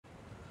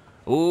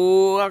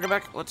Ooh, welcome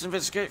back. Let's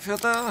investigate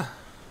further.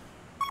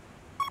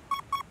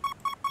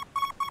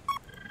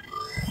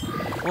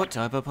 What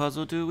type of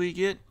puzzle do we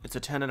get? It's a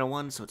 10 and a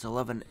 1, so it's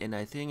 11 in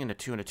a thing, and a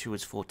 2 and a 2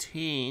 is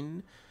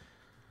 14.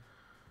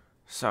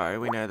 So,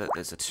 we know that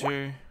there's a 2,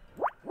 and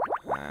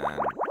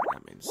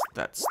that means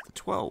that's the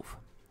 12.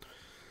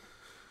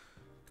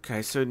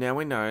 Okay, so now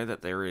we know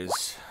that there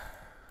is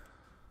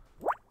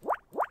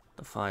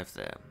the 5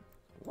 there.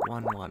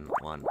 1, 1,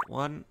 1,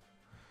 1.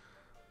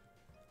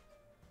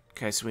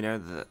 Okay, so we know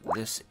that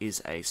this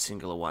is a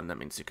singular 1. That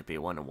means it could be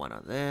a 1 and 1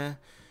 are there.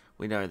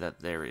 We know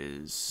that there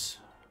is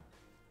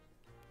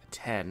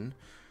 10,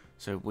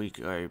 so we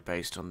go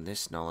based on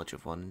this knowledge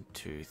of 1,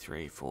 2,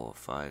 3, 4,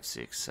 5,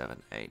 6,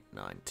 7, 8,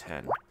 9,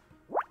 10.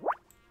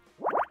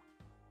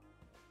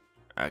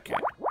 Okay.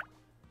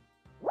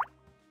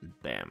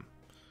 Bam.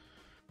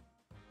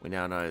 We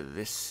now know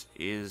this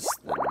is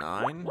the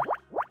 9.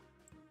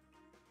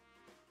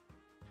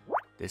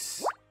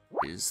 This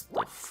is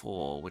the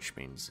 4, which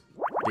means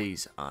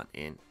these aren't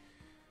in.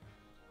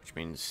 Which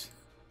means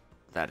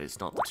that is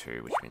not the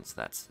 2, which means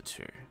that's the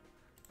 2.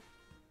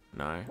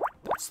 No,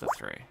 that's the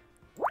 3.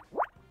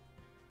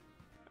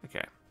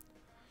 Okay.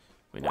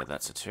 We know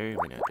that's a 2,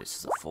 we know this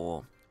is a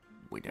 4,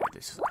 we know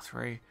this is a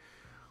 3,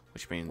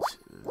 which means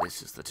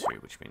this is the 2,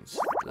 which means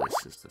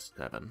this is the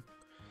 7.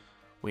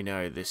 We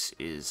know this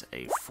is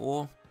a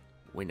 4,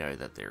 we know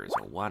that there is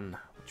a 1,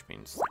 which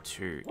means the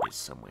 2 is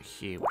somewhere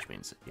here, which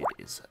means it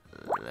is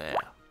there.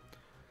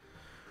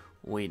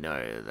 We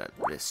know that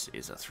this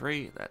is a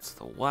 3, that's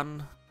the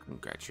 1.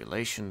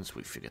 Congratulations,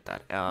 we figured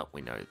that out.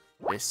 We know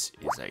this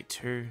is a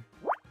 2,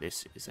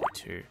 this is a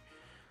 2,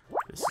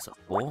 this is a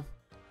 4.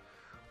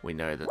 We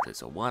know that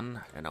there's a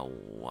 1 and a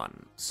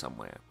 1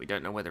 somewhere. We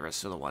don't know where the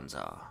rest of the ones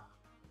are.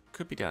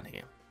 Could be down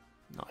here.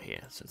 Not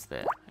here, so it's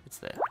there. It's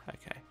there.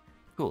 Okay,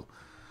 cool.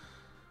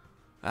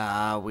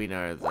 We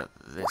know that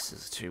this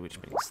is 2,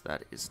 which means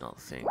that is not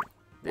a thing.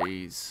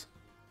 These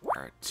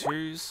are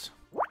 2s,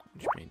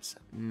 which means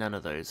none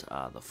of those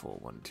are the 4.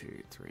 1,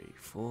 2, 3,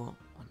 4.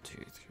 1,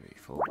 2, 3,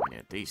 4. We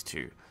know these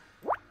 2.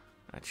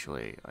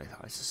 Actually,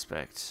 I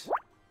suspect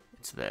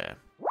it's there.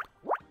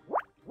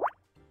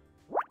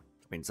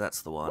 Which means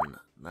that's the 1.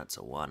 That's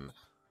a 1.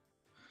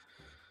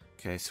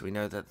 Okay, so we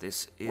know that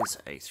this is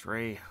a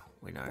 3.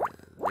 We know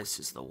this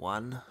is the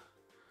 1.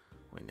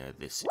 We know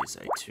this is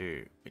a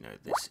 2. We know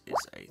this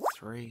is a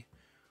 3.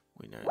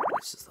 We know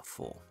this is the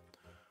 4.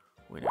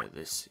 We know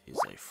this is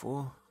a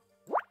 4.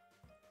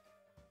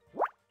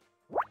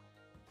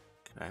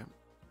 Okay.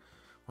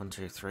 1,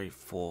 2, 3,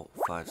 4,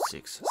 5,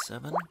 6,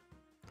 7.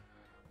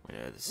 We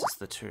know this is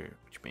the 2,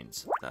 which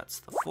means that's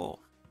the 4.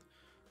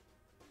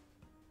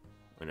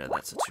 We know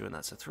that's a 2 and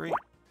that's a 3.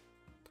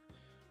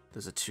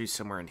 There's a 2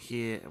 somewhere in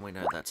here, and we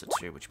know that's a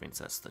 2, which means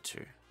that's the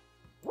 2.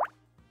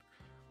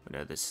 We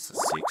know this is a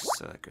 6,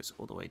 so that goes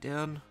all the way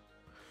down.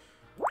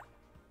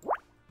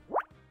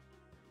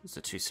 There's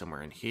a 2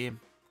 somewhere in here.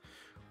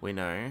 We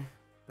know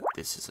that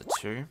this is a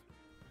 2,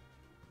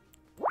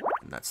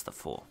 and that's the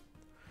 4.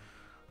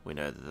 We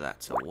know that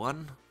that's a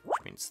 1,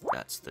 which means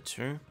that's the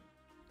 2,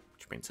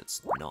 which means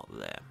it's not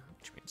there,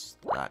 which means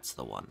that's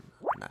the 1,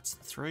 and that's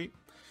the 3.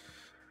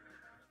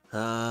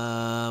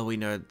 We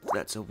know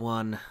that's a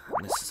 1,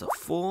 and this is a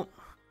 4,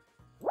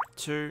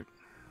 2.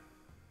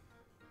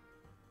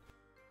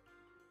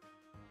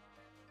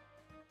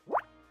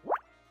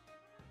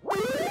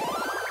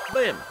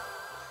 Bam!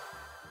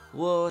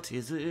 What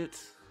is it?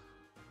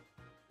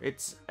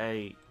 It's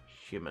a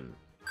human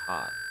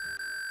heart.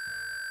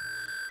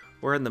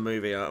 We're in the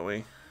movie, aren't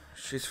we?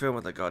 She's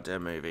filming the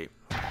goddamn movie.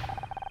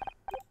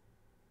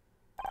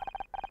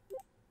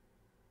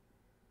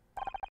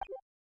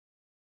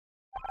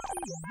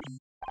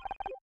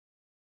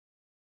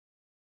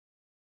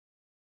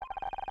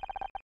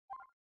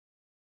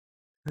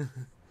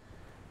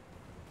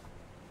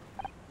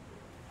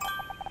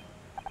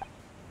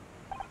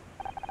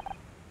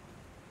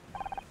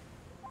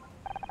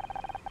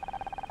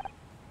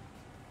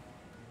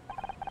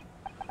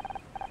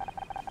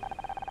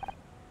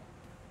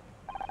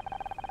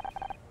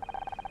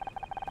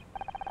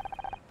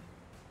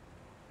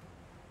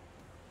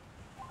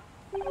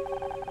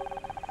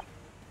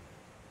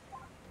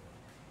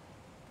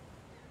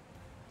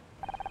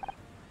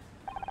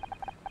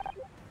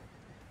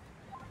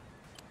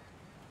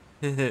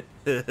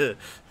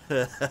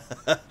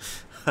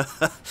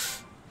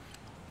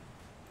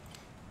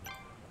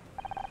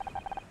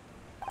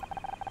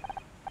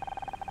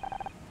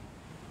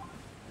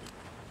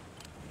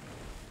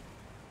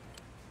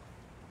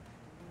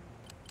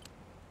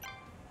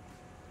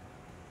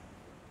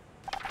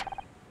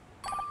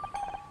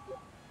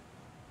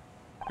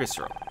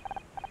 Visceral.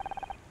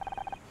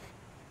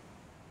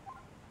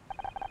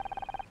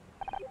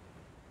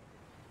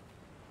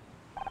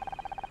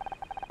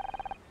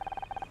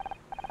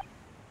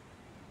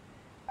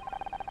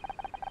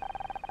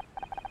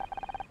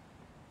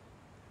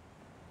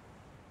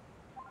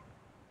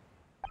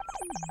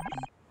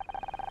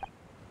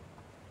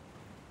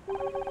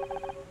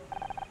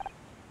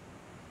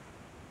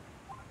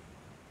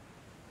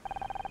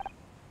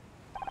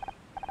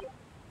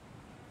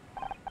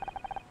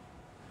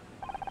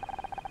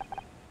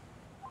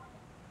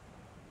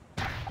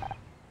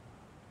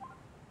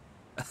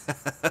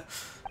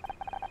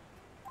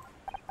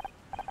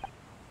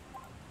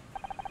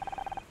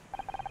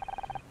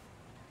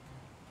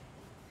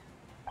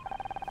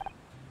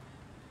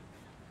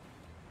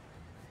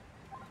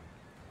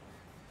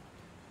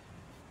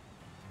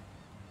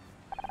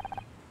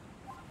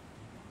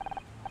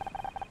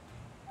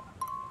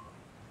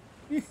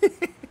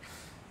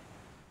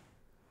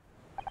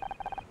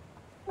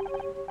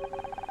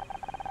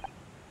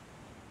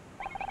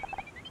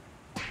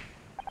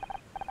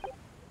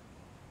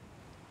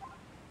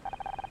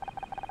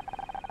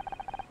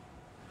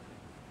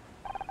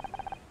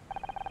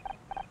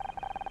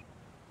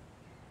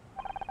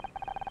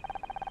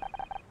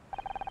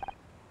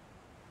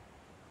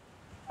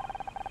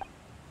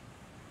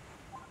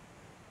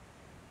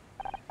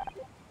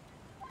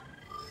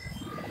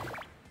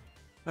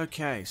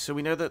 Okay, so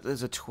we know that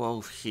there's a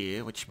 12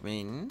 here, which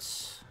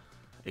means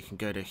it can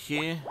go to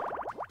here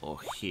or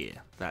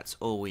here. That's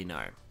all we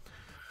know.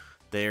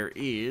 There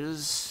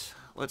is...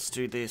 Let's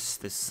do this.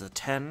 This is a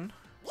 10,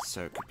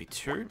 so it could be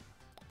 2,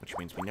 which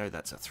means we know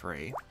that's a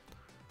 3.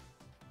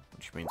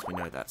 Which means we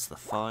know that's the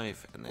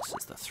 5, and this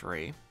is the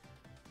 3.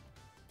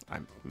 I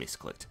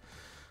misclicked.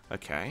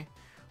 Okay,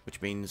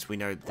 which means we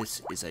know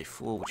this is a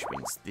 4, which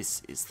means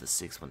this is the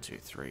 6. 1, 2,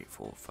 3,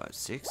 4, 5,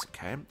 6.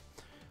 Okay.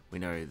 We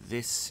know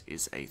this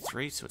is a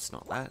 3, so it's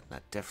not that.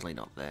 That's definitely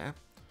not there.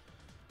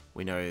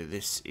 We know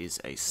this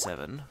is a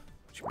 7,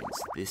 which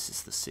means this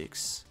is the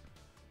 6.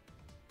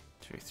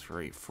 2,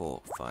 3,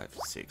 4, 5,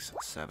 6,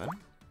 7.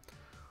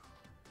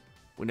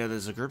 We know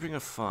there's a grouping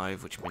of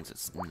 5, which means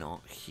it's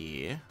not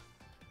here.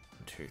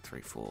 1, 2, 3,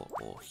 4,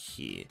 or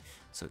here.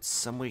 So it's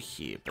somewhere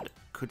here, but it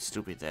could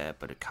still be there,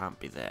 but it can't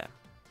be there.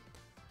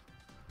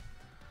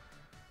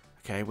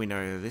 Okay, we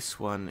know this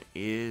one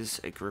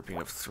is a grouping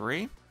of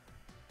 3.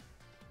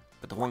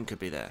 But the 1 could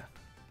be there.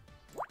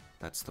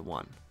 That's the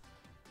 1.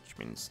 Which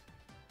means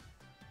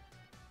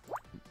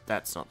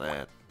that's not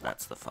there.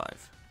 That's the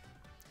 5.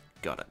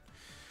 Got it.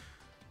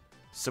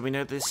 So we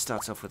know this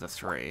starts off with a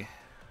 3.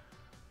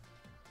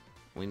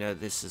 We know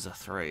this is a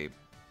 3.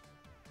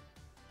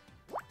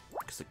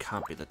 Because it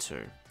can't be the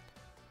 2.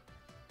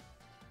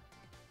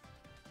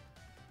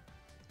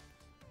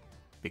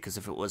 Because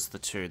if it was the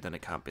 2, then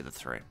it can't be the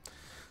 3.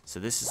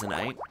 So this is an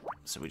 8.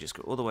 So we just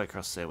go all the way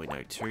across there. We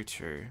know 2,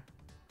 2.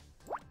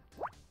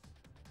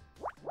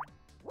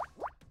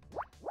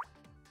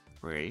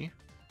 3.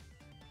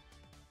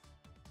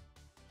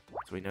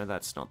 So we know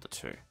that's not the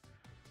 2.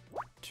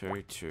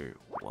 2, 2,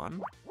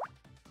 1.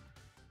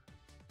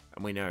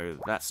 And we know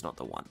that's not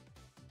the 1.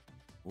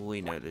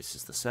 We know this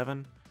is the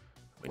 7.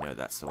 We know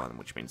that's the 1,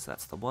 which means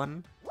that's the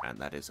 1. And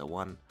that is a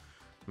 1.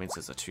 It means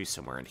there's a 2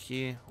 somewhere in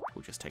here.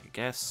 We'll just take a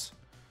guess.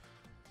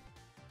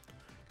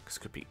 This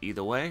could be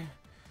either way.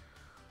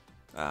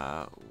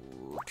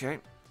 Okay.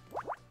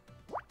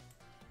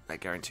 That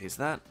guarantees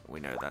that.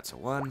 We know that's a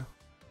 1.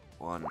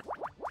 1,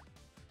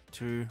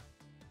 2,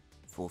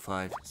 4,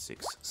 5,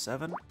 6,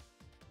 7.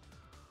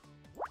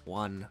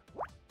 1,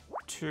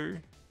 2.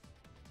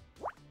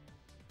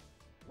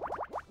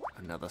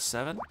 Another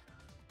 7.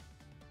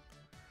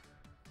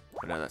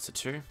 Oh no, that's a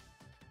 2.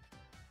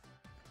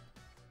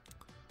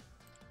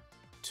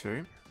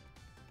 2.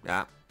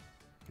 Ah.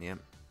 Yep.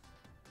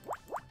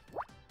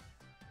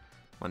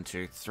 1,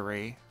 2,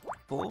 3,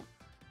 4.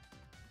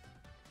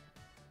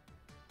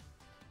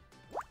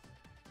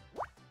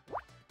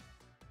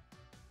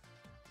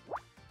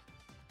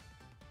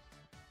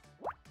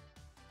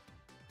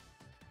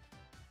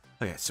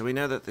 Okay, so we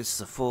know that this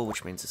is a 4,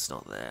 which means it's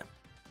not there.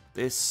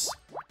 This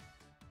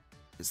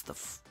is the...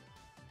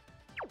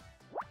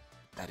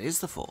 That is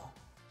the 4.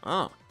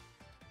 Oh.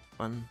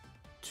 1,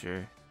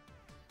 2,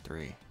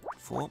 3,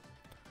 4.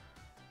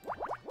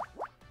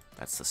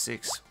 That's the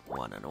 6.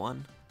 1 and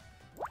 1.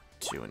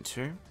 2 and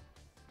 2.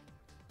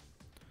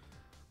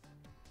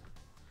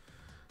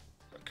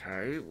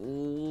 Okay,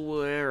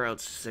 where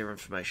else is there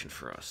information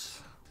for us?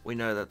 We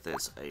know that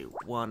there's a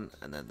 1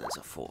 and then there's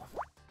a 4.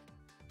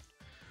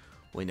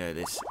 We know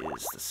this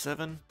is the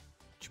 7,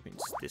 which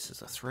means this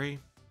is a 3.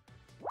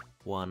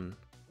 1,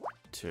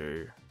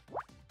 2.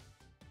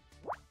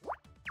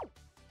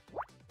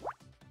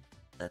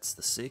 That's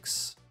the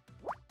 6.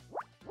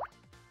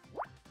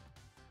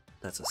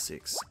 That's a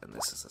 6, and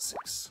this is a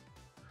 6.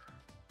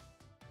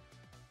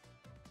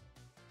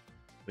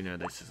 We know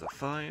this is a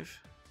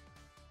 5.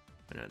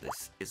 We know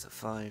this is a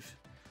 5.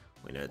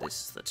 We know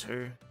this is the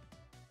 2.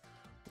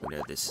 We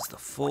know this is the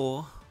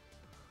 4.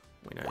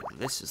 We know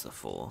this is the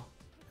 4.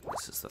 And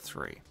this is the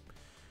 3.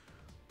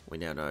 We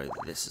now know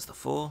that this is the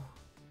 4.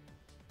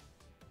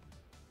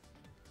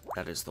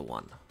 That is the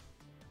 1.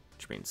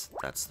 Which means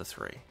that's the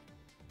 3.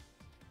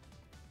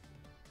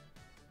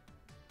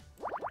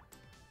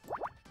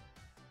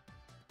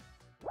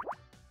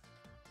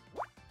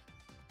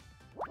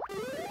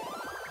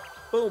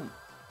 Boom!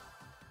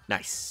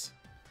 Nice.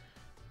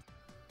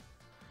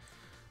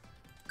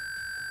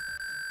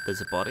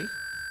 There's a body.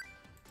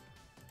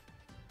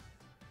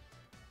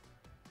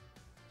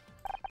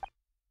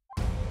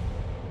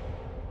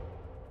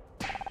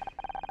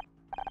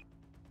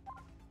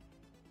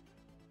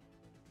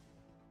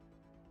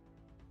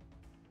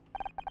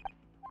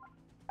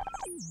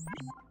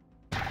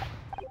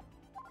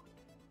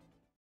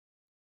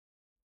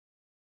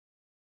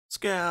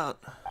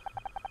 Scout!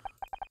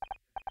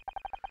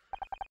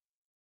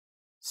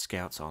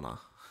 Scout's honor.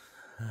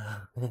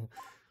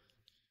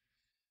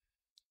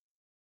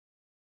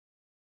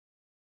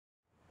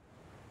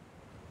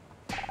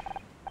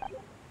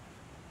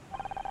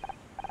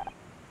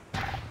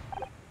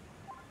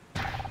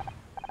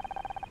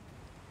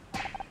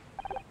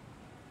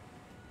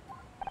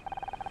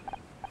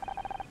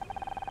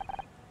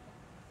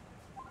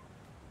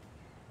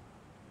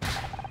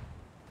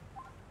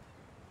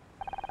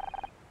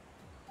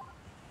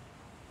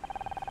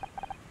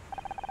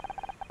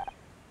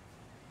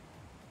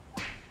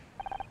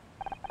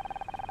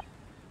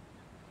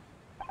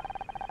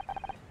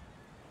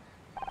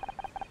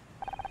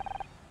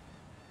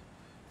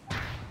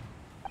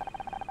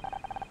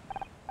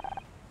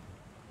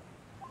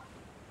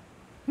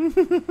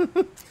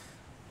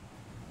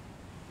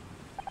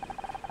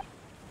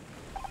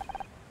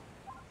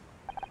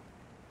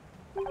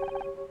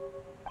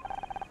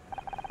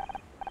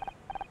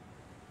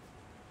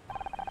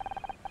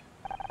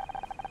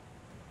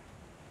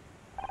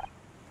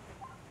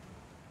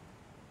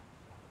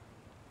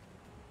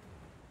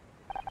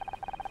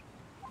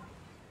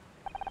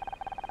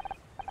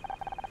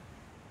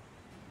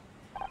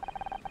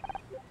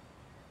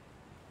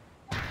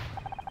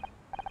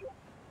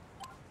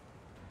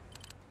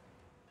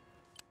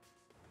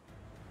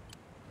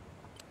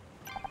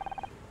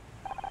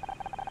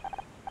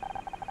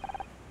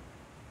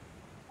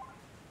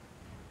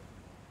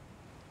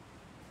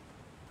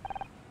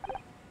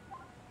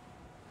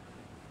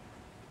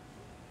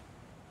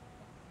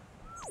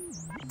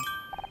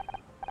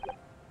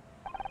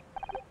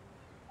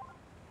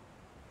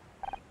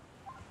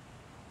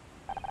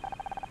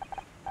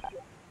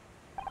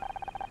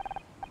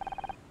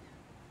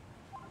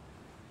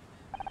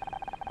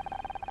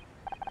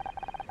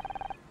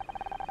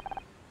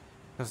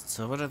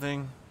 So what are they?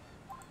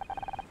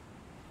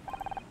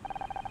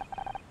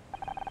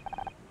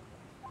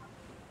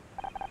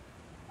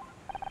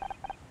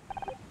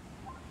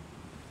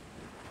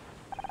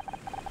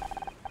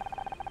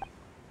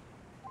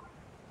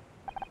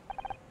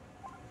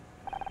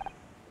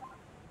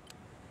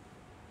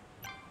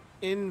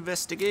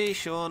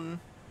 Investigation.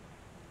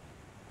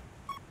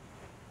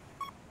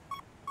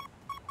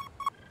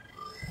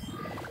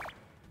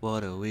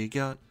 What do we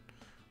got?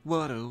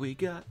 What do we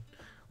got?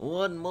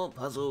 One more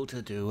puzzle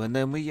to do and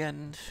then we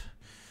end.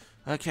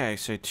 Okay,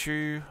 so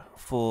 2,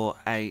 4,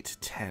 8,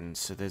 10.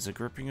 So there's a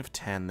grouping of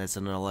 10. There's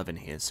an 11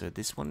 here. So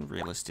this one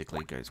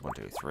realistically goes 1,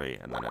 2, 3,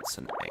 and then it's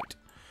an 8.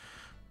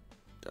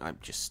 I'm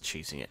just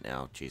cheesing it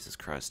now. Jesus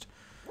Christ.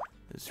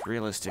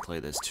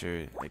 Realistically, there's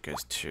 2. It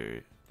goes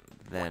 2.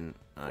 Then,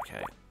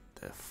 okay,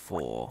 the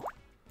 4,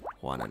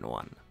 1, and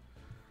 1.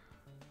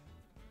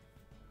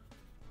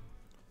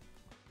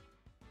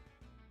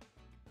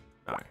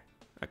 No.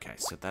 Okay,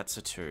 so that's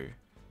a 2.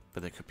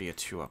 But there could be a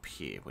 2 up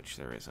here, which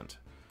there isn't.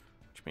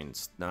 Which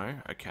means, no?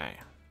 Okay.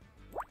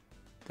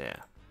 There.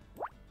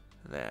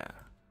 There.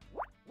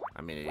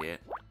 I'm an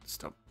idiot.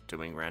 Stop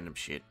doing random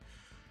shit.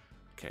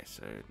 Okay,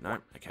 so, no,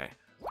 okay.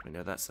 We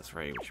know that's the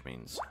 3, which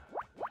means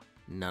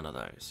none of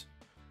those.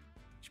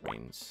 Which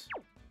means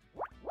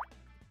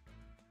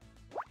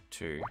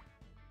 2.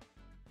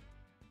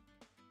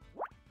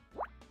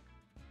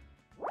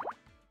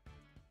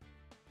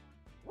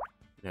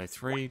 We know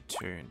 3,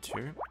 2, and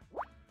 2.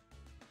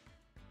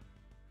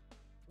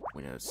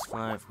 We know it's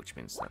 5, which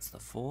means that's the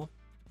 4.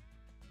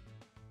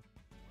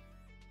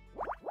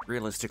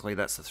 Realistically,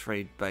 that's the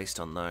 3 based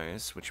on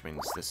those, which means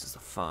this is a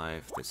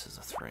 5, this is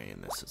a 3,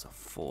 and this is a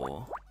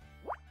 4.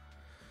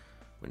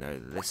 We know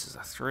this is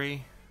a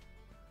 3.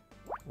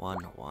 1,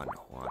 1,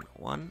 1,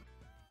 1.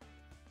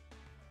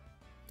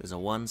 There's a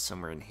 1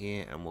 somewhere in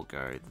here, and we'll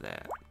go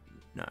there.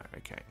 No,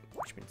 okay,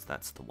 which means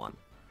that's the 1.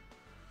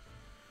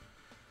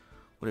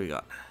 What do we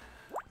got?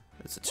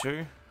 There's a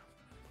 2.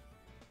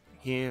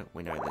 Here,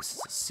 we know this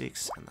is a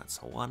 6, and that's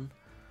a 1.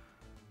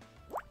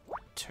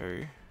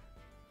 2.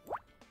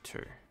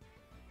 2.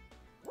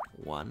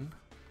 1.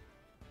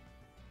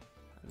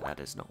 That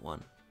is not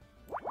 1.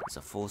 There's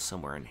a 4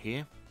 somewhere in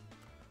here.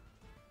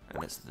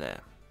 And it's there.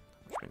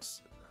 Which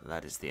means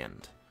that is the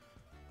end.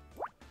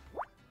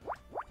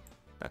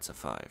 That's a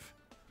 5.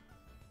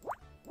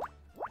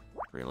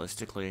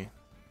 Realistically,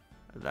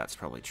 that's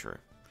probably true.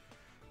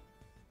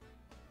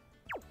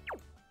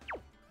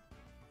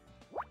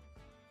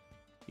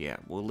 Yeah,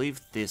 we'll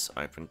leave this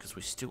open because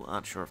we still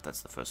aren't sure if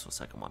that's the first or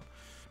second one.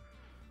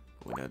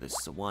 But we know this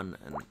is a 1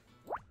 and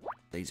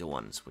these are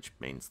 1s, which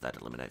means that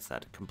eliminates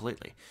that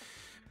completely.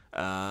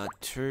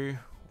 2,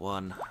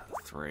 1,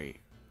 3,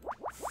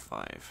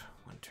 5.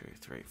 1, 2,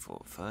 3,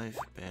 4, 5.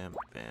 Bam,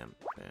 bam,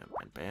 bam,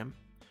 and bam.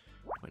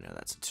 We know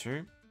that's a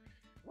 2.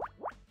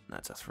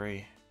 That's a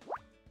 3.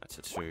 That's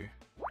a 2.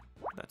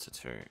 That's a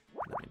 2.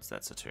 That means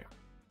that's a 2.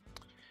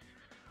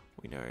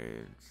 We know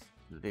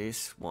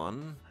this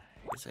one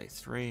is a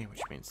 3,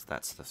 which means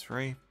that's the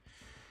 3.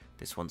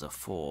 This one's a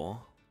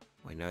 4.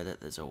 We know that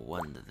there's a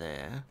 1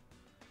 there.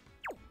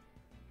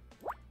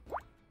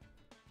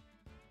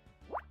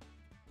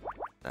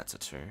 That's a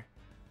 2.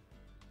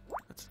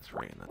 That's a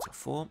 3, and that's a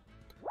 4.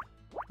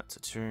 That's a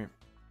 2. And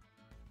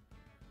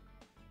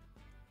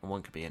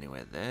 1 could be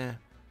anywhere there.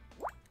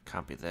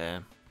 Can't be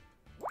there.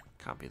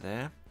 Can't be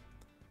there.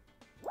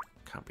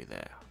 Can't be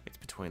there. It's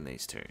between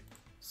these two.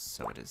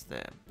 So it is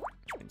there.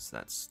 Which means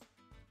that's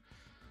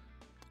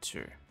the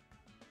 2.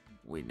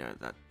 We know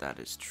that that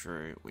is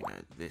true. We know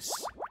this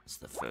is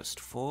the first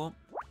 4.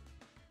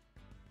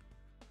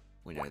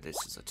 We know this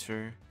is a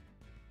 2.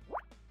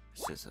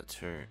 This is a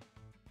 2.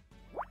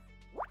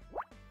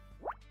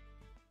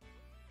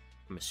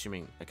 I'm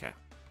assuming... Okay.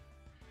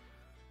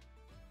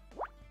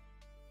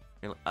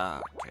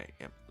 Okay,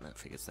 yep, that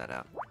figures that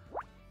out.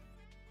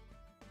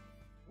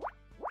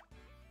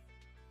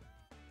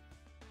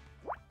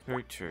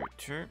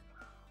 Two.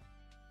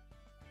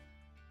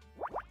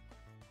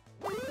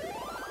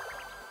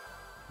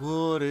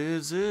 What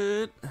is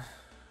it?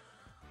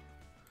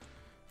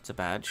 It's a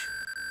badge.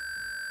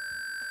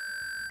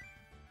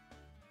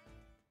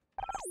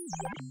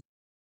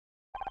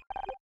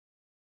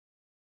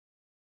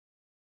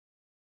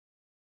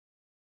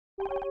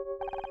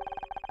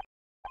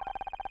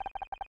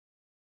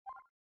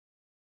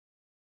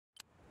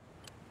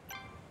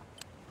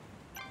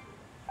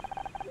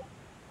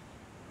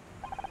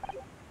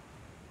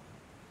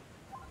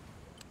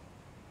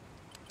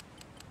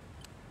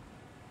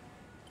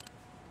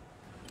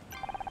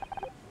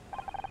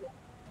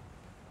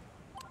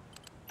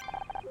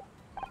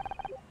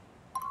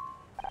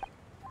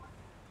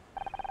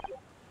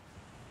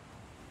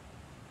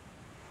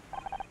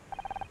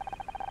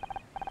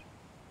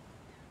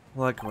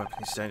 Like a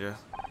weapon exchanger.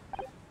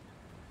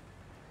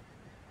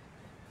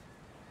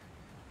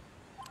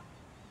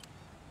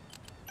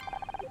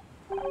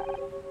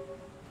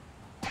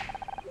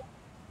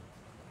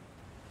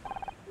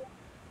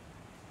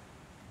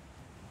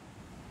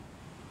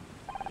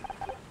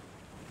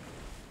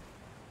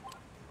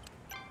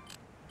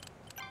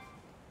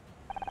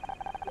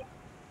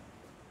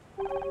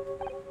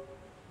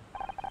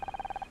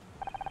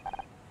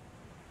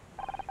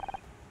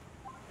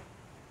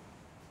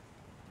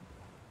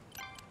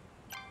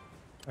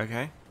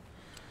 Okay.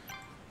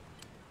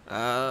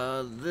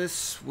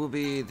 This will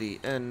be the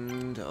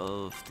end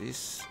of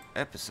this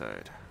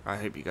episode. I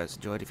hope you guys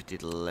enjoyed. If you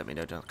did, let me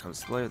know down in the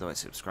comments below. Otherwise,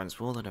 subscribe as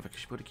well. The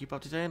notification bell to keep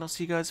up to date. And I'll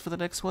see you guys for the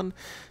next one.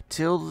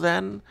 Till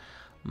then,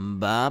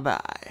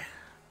 bye-bye.